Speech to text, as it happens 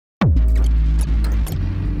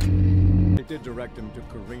did direct him to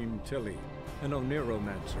Corrine Tilly, an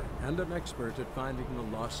Oniromancer and an expert at finding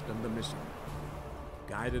the lost and the missing.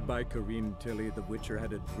 Guided by Corrine Tilly, the Witcher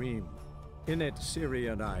had a dream. In it,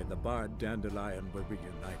 Ciri and I, the bard Dandelion, were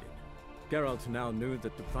reunited. Geralt now knew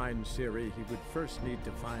that to find Ciri, he would first need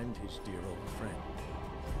to find his dear old friend.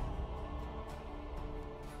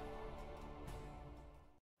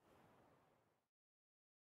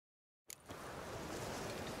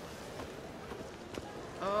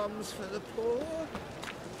 Arms for the poor?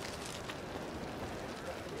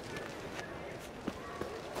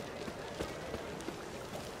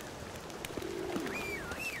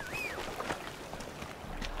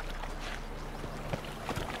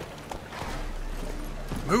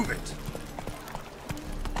 Move it!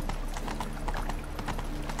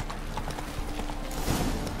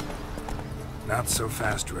 Not so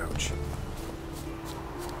fast, Roach.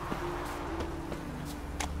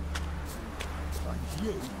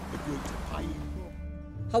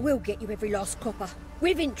 I will get you every last copper,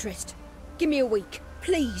 with interest. Give me a week,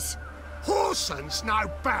 please. Whoreson's no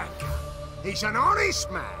banker. He's an honest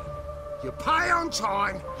man. You pay on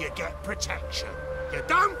time, you get protection. You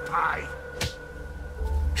don't pay...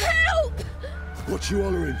 Help! What you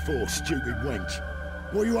hollering for, stupid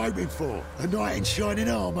wench? What are you hoping for? A knight in shining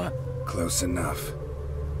armour? Close enough.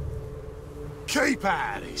 Keep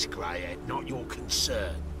out of this, greyhead, not your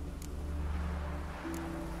concern.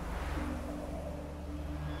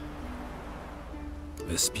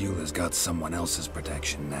 Vespula's got someone else's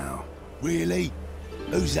protection now. Really?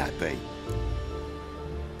 Who's that be?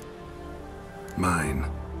 Mine.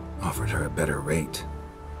 Offered her a better rate.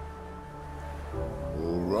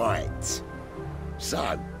 All right.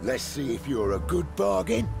 So, let's see if you're a good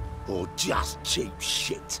bargain or just cheap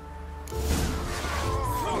shit. Keep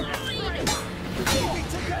it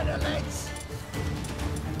together, lads!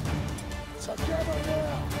 Together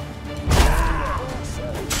now!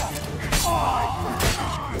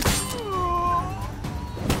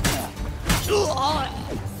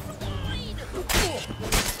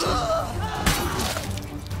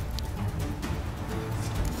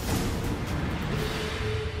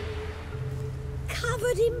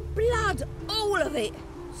 Covered in blood, all of it.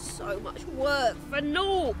 So much work for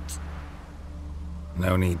naught.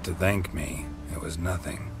 No need to thank me. It was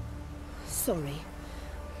nothing. Sorry.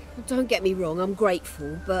 Don't get me wrong, I'm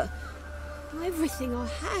grateful, but everything I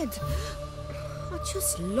had, I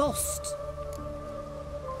just lost.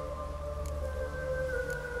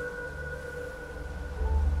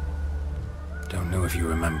 Don't know if you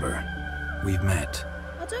remember. We've met.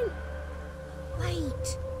 I don't...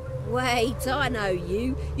 Wait, I know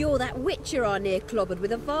you. You're that witcher I near clobbered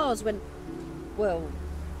with a vase when... well...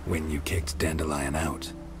 When you kicked Dandelion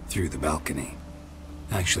out. Through the balcony.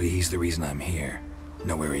 Actually, he's the reason I'm here.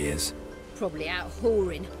 Know where he is? Probably out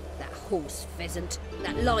whoring. That horse pheasant.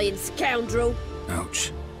 That lying scoundrel.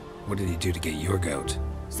 Ouch. What did he do to get your goat?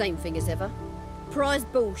 Same thing as ever. Prize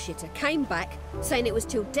bullshitter came back, saying it was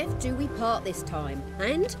till death do we part this time.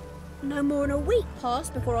 And no more than a week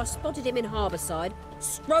passed before I spotted him in Harbourside,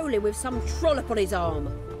 strolling with some trollop on his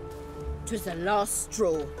arm. 'Twas the last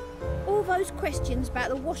straw. All those questions about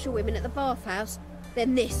the washerwomen at the bathhouse,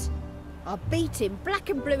 then this. I beat him black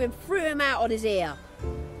and blue and threw him out on his ear.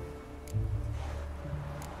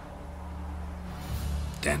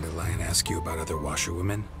 Dandelion ask you about other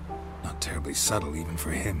washerwomen? Not terribly subtle even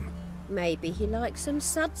for him. Maybe he likes some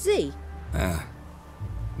sudsy.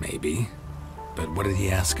 Maybe. But what did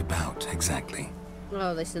he ask about, exactly?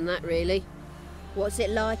 Oh, this and that, really. What's it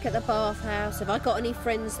like at the bathhouse? Have I got any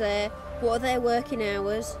friends there? What are their working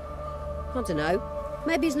hours? I don't know.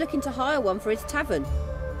 Maybe he's looking to hire one for his tavern.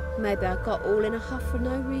 Maybe I got all in a huff for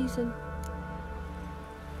no reason.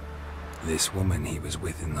 This woman he was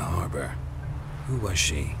with in the harbour. Who was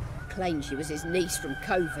she? Claimed she was his niece from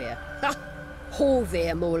Kovir. Ha!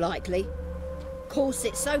 Horvir, more likely.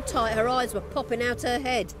 Corset so tight her eyes were popping out her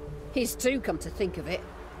head. His too, come to think of it.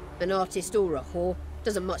 An artist or a whore.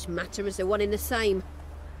 Doesn't much matter as they're one in the same.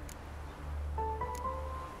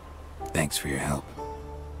 Thanks for your help.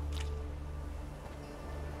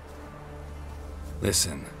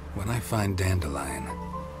 Listen, when I find Dandelion,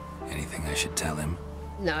 anything I should tell him?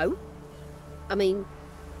 No. I mean,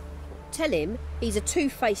 tell him he's a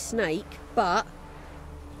two-faced snake, but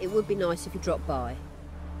it would be nice if he dropped by.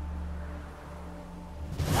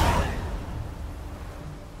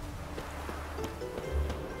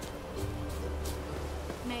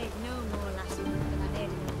 Made no more last month than I did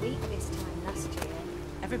in a week this time last year.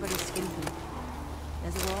 Everybody's skimping.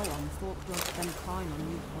 There's a war on. Folk don't spend coin on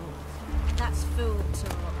new clothes. That's fool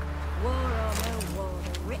talk. War or no war,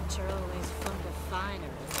 the rich are always fond of finery.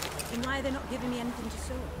 Then why are they not giving me anything to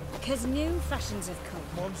sew? Because new fashions have come.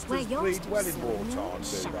 Monsters breed well in wartime,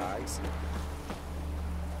 do they?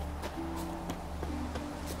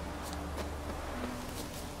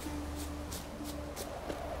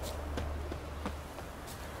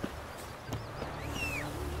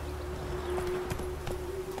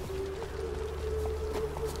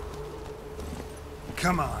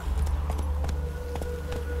 Come on.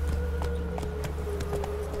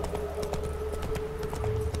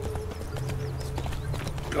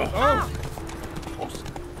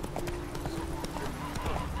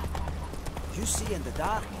 You see in the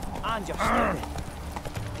dark, and you're staring.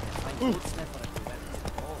 I'm good sniffer if you went to the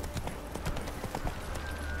ball.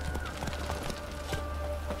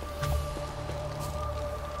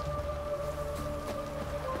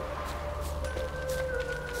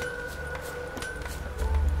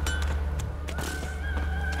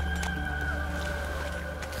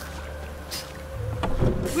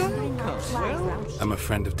 I'm a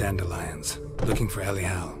friend of Dandelion's, looking for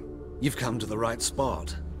Elial. You've come to the right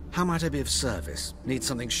spot. How might I be of service? Need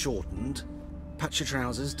something shortened? Patch your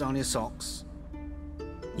trousers, darn your socks.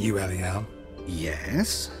 You Elial?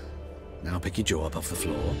 Yes? Now pick your jaw up off the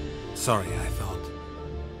floor. Sorry, I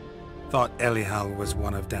thought Elial was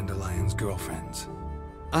one of Dandelion's girlfriends.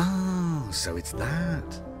 Oh, so it's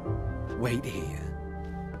that. Wait here.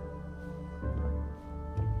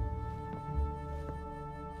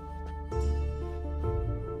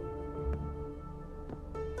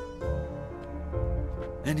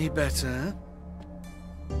 Any better?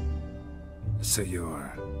 So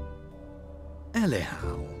you're...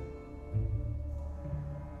 Elial.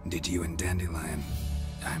 Did you and Dandelion...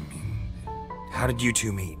 how did you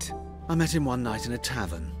two meet? I met him one night in a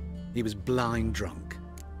tavern. He was blind drunk.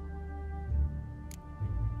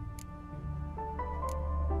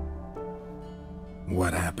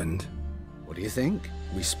 What happened? What do you think?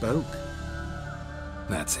 We spoke.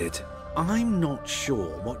 That's it. I'm not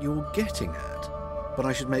sure what you're getting at, but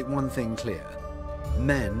I should make one thing clear.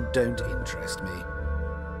 Men don't interest me.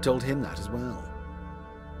 Told him that as well.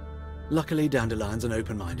 Luckily, Dandelion's an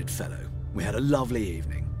open-minded fellow. We had a lovely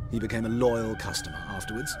evening. He became a loyal customer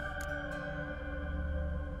afterwards.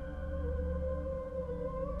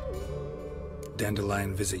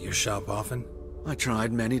 Dandelion visit your shop often? I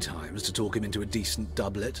tried many times to talk him into a decent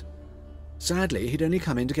doublet. Sadly, he'd only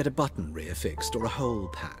come in to get a button reaffixed or a hole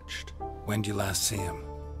patched. When did you last see him?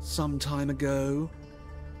 Some time ago.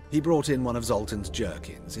 He brought in one of Zoltan's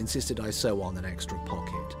jerkins, insisted I sew on an extra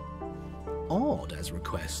pocket. Odd as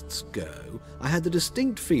requests go, I had the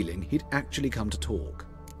distinct feeling he'd actually come to talk.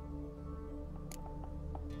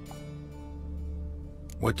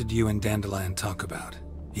 What did you and Dandelion talk about?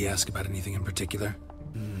 He asked about anything in particular?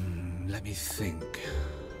 Let me think.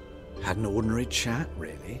 Had an ordinary chat,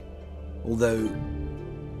 really. Although,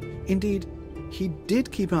 indeed, he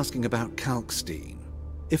did keep asking about Kalkstein.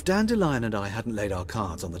 If Dandelion and I hadn't laid our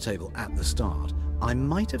cards on the table at the start, I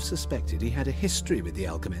might have suspected he had a history with the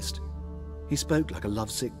alchemist. He spoke like a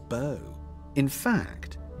lovesick beau. In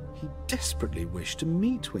fact, he desperately wished to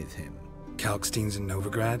meet with him. Kalkstein's in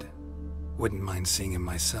Novigrad? Wouldn't mind seeing him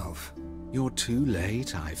myself. You're too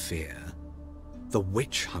late, I fear. The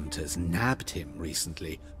witch hunters nabbed him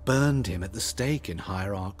recently, burned him at the stake in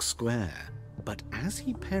Hierarch Square. But as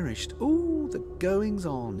he perished, the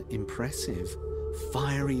goings-on impressive.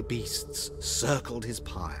 Fiery beasts circled his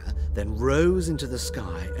pyre, then rose into the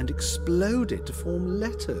sky and exploded to form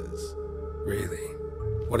letters. Really?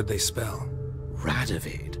 What did they spell?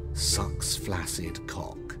 Radovid sucks flaccid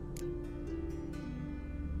cock.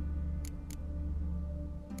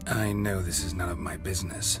 I know this is none of my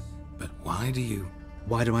business, but why do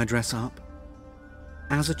I dress up?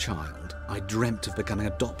 As a child, I dreamt of becoming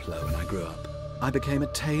a Doppler when I grew up. I became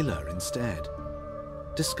a tailor instead.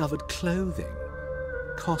 Discovered clothing.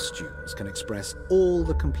 Costumes can express all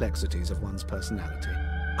the complexities of one's personality.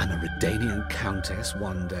 I'm a Redanian countess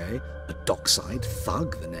one day, a dockside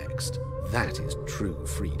thug the next. That is true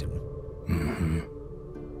freedom. Mm-hmm.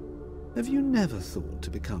 Have you never thought to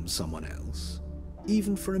become someone else?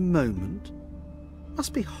 Even for a moment?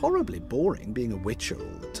 Must be horribly boring being a witcher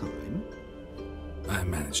all the time. I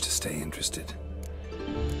managed to stay interested.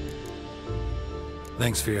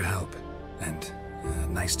 Thanks for your help, and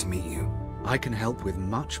nice to meet you. I can help with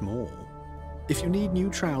much more. If you need new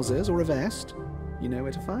trousers or a vest, you know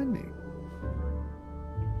where to find me.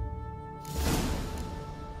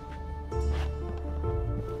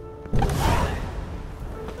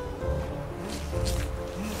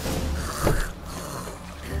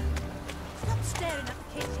 Stop staring at the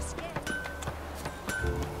kids, you're scared.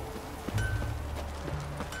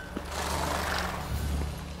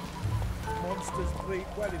 Monsters breed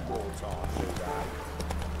well in wartime, do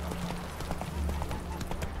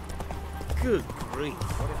they? Good grief.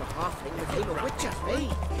 What if a halfling became a witcher, eh?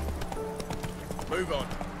 Move on.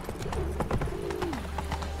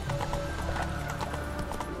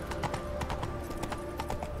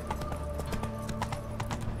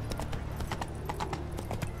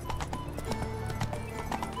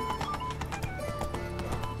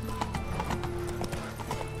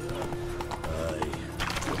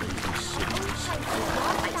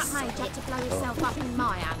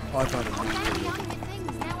 I've had I'm going behind the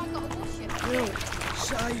things, now I've got to wash it. Will,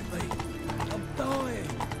 save me. I'm dying.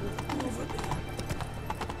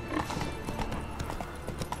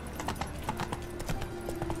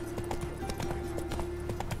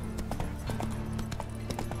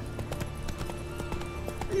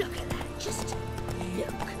 Look at that, just look.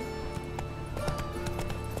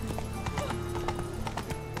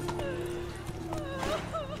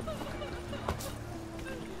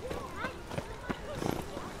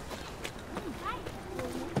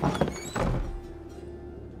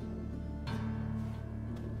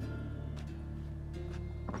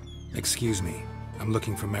 Excuse me. I'm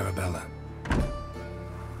looking for Marabella.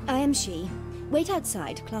 I am she. Wait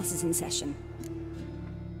outside. Class is in session.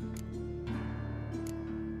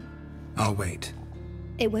 I'll wait.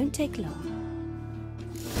 It won't take long.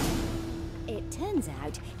 It turns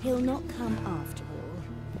out he'll not come after all.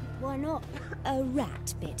 Why not? A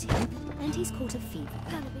rat bit him, and he's caught a fever.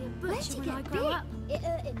 Gonna be a butcher when I grow up. It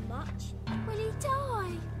hurt him much. Will he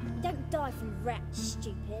die? Don't die from rats,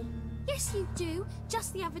 stupid. Yes, you do.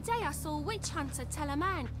 Just the other day I saw a witch hunter tell a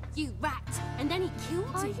man, "You rat," and then he killed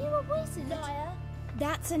him. Are you a wizard? Liar.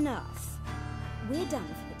 That's enough. We're done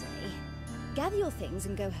for the day. Gather your things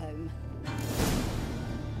and go home.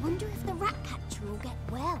 Wonder if the rat catcher will get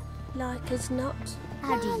well. Like as not.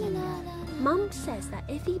 How do you know? Mum says that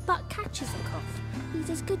if he but catches a cough, he's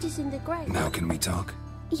as good as in the grave. Now can we talk?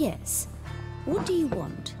 Yes. What do you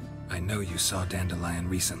want? I know you saw Dandelion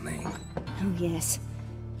recently. Oh, yes.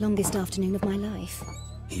 Longest afternoon of my life.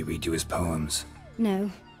 He read you his poems. No.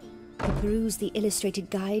 I perused the illustrated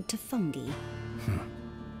guide to fungi.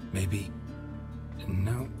 Maybe...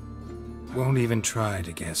 No. Won't even try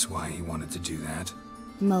to guess why he wanted to do that.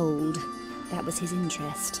 Mold. That was his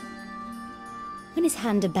interest. When his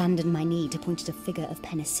hand abandoned my knee to point at a figure of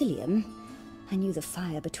penicillium, I knew the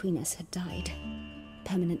fire between us had died.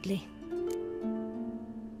 Permanently.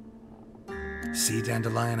 See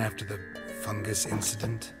Dandelion after the fungus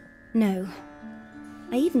incident? No.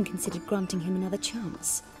 I even considered granting him another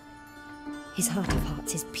chance. His heart of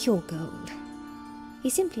hearts is pure gold. He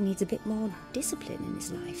simply needs a bit more discipline in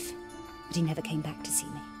his life. But he never came back to see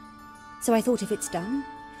me. So I thought if it's done,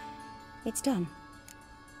 it's done.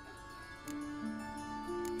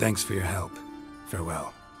 Thanks for your help.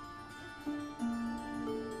 Farewell.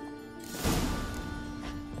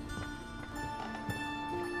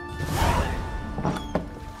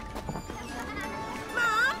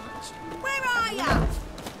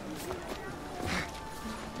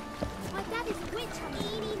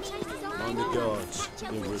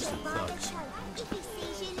 If he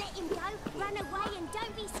sees you, let him go. Run away and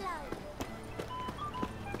don't be slow.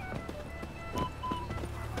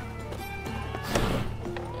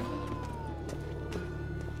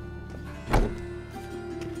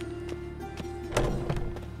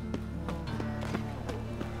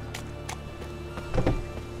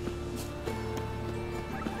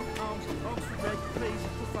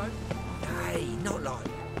 Hey, not like.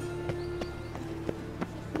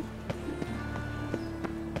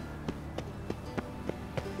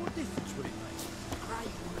 What difference would it make?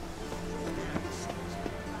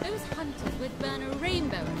 Those hunters would burn a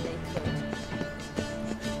rainbow if they could.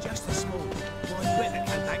 Just a small one. Why you better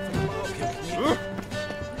come back from the market?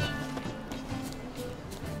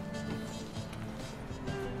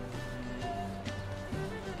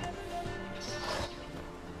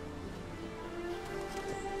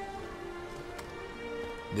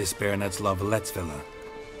 This Baronet's La Vallette's villa.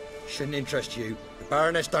 Shouldn't interest you. The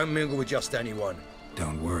Baroness don't mingle with just anyone.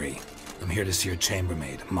 Don't worry. I'm here to see your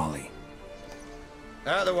chambermaid, Molly.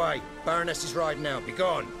 Out of the way. Baroness is riding out. Be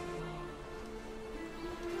gone.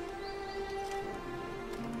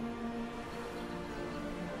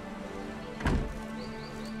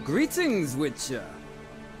 Greetings, Witcher.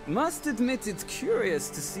 Must admit it's curious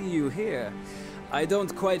to see you here. I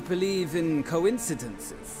don't quite believe in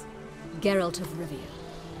coincidences. Geralt of Rivia,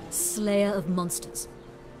 slayer of monsters,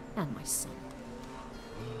 and my son.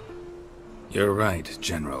 You're right,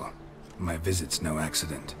 General. My visit's no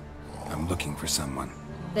accident. I'm looking for someone.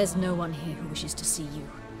 There's no one here who wishes to see you.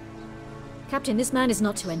 Captain, this man is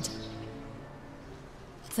not to enter.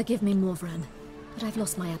 Forgive me, Morvran. but I've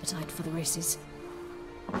lost my appetite for the races.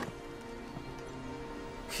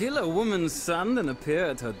 Kill a woman's son and appear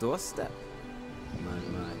at her doorstep?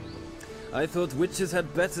 My. I thought witches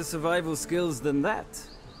had better survival skills than that.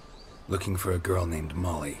 Looking for a girl named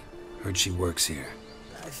Molly. Heard she works here.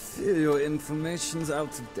 I fear your information's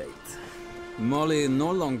out of date. Molly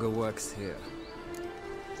no longer works here.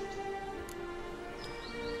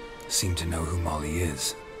 Seem to know who Molly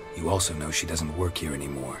is. You also know she doesn't work here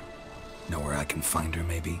anymore. Know where I can find her,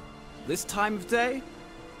 maybe? This time of day?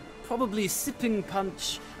 Probably sipping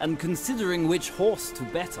punch and considering which horse to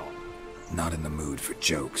bet on. Not in the mood for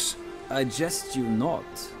jokes. I jest you not.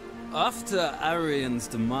 After Arian's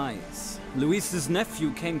demise, Luis's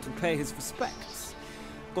nephew came to pay his respects.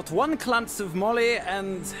 Got one glance of Molly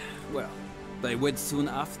and, well, they wed soon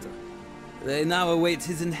after. They now await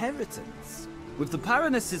his inheritance. With the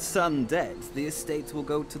Baroness's son dead, the estate will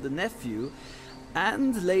go to the nephew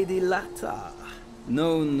and Lady Lata,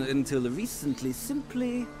 known until recently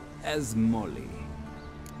simply as Molly.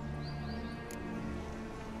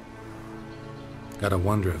 Gotta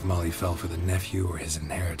wonder if Molly fell for the nephew or his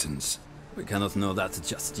inheritance. We cannot know that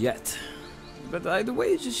just yet. But I'd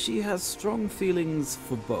wager she has strong feelings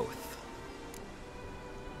for both.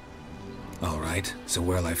 Alright, so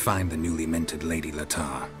where'll I find the newly minted Lady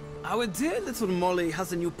Lata? Our dear little Molly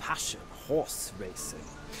has a new passion, horse racing.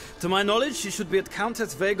 To my knowledge, she should be at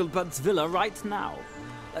Countess Vegelbud's villa right now.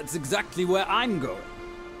 That's exactly where I'm going.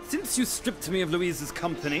 Since you stripped me of Louise's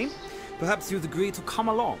company, perhaps you'd agree to come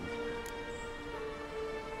along.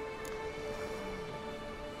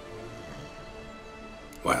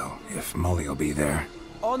 Well, if Molly'll be there.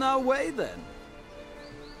 On our way, then.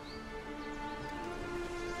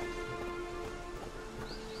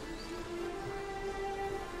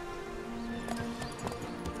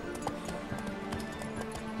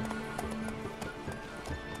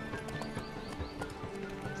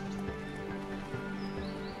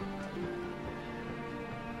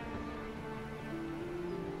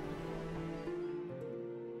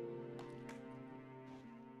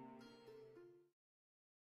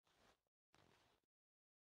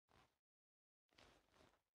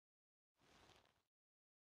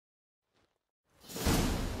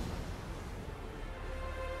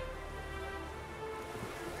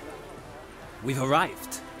 We've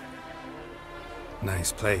arrived.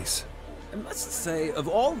 Nice place. I must say, of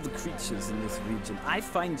all the creatures in this region, I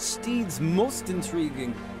find steeds most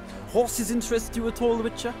intriguing. Horses interest you at all,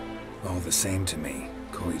 Witcher? All the same to me.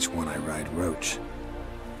 Call each one I ride Roach.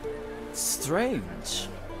 Strange.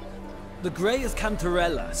 The grey is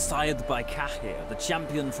Cantarella, sired by Cahir, the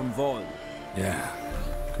champion from Vol. Yeah,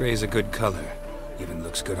 grey's a good color. Even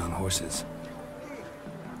looks good on horses.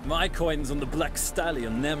 My coin's on the Black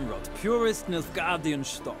Stallion, Nemrod, purest Nilfgaardian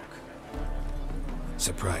stock.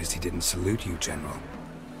 Surprised he didn't salute you, General.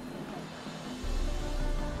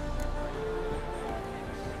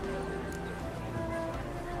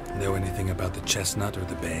 Know anything about the Chestnut or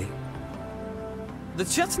the Bay? The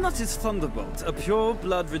Chestnut is Thunderbolt, a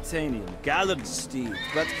pure-blood Retanian, gallant steed,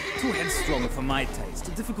 but too headstrong for my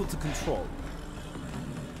taste, difficult to control.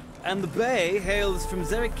 And the Bay hails from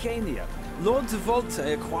Zerrikania. Lord de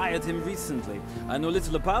Volte acquired him recently. I know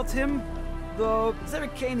little about him, though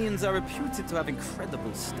Zerrikanians are reputed to have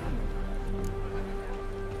incredible stamina.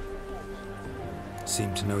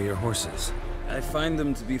 Seem to know your horses. I find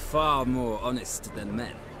them to be far more honest than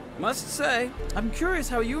men. Must say, I'm curious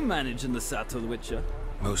how you manage in the saddle, Witcher.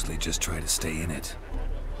 Mostly just try to stay in it.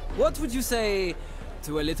 What would you say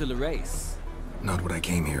to a little race? Not what I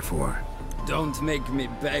came here for. Don't make me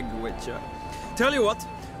beg, Witcher. Tell you what,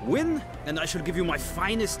 win, and I shall give you my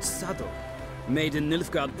finest saddle, made in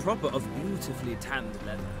Nilfgaard proper of beautifully tanned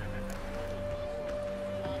leather.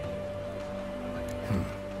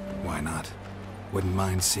 Why not? Wouldn't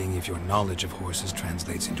mind seeing if your knowledge of horses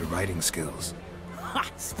translates into riding skills. Ha!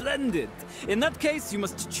 Splendid! In that case, you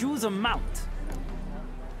must choose a mount.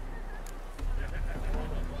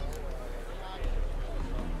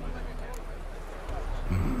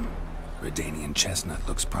 Redanian Chestnut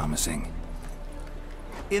looks promising.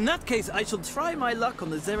 In that case, I shall try my luck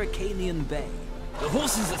on the Zerrikanian Bay. The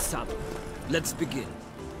horses are saddled. Let's begin.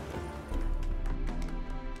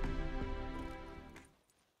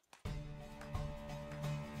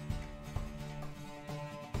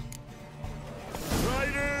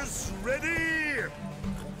 Riders, ready!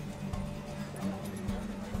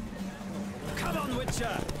 Come on,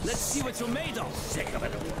 Witcher! Let's see what you're made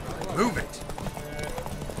of! Move it!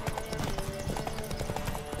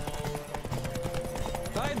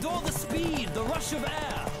 I adore the speed, the rush of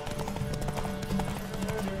air!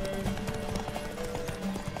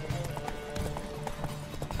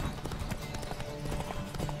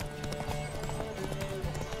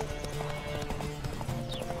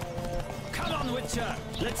 Witcher!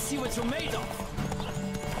 Let's see what you're made of!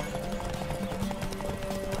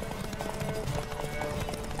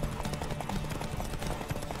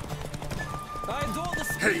 I adore the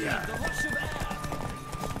speed, the rush of air!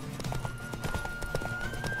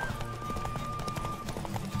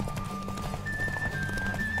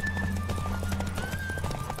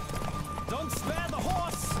 Don't spare the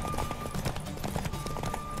horse!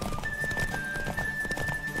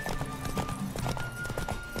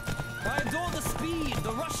 I adore the speed,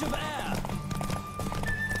 the rush of air!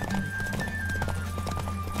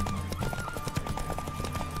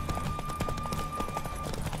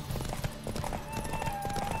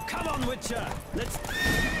 Come on, Witcher! Let's...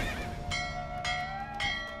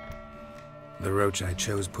 The roach I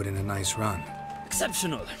chose put in a nice run.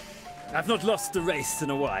 Exceptional. I've not lost a race in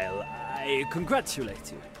a while. I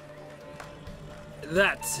congratulate you.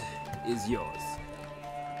 That is yours.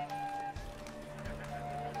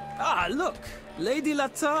 Ah, look! Lady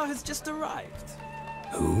Latar has just arrived.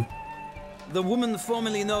 Who? The woman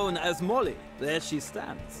formerly known as Molly. There she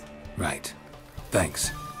stands. Right.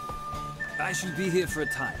 Thanks. I shall be here for a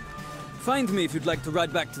time. Find me if you'd like to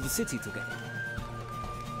ride back to the city together.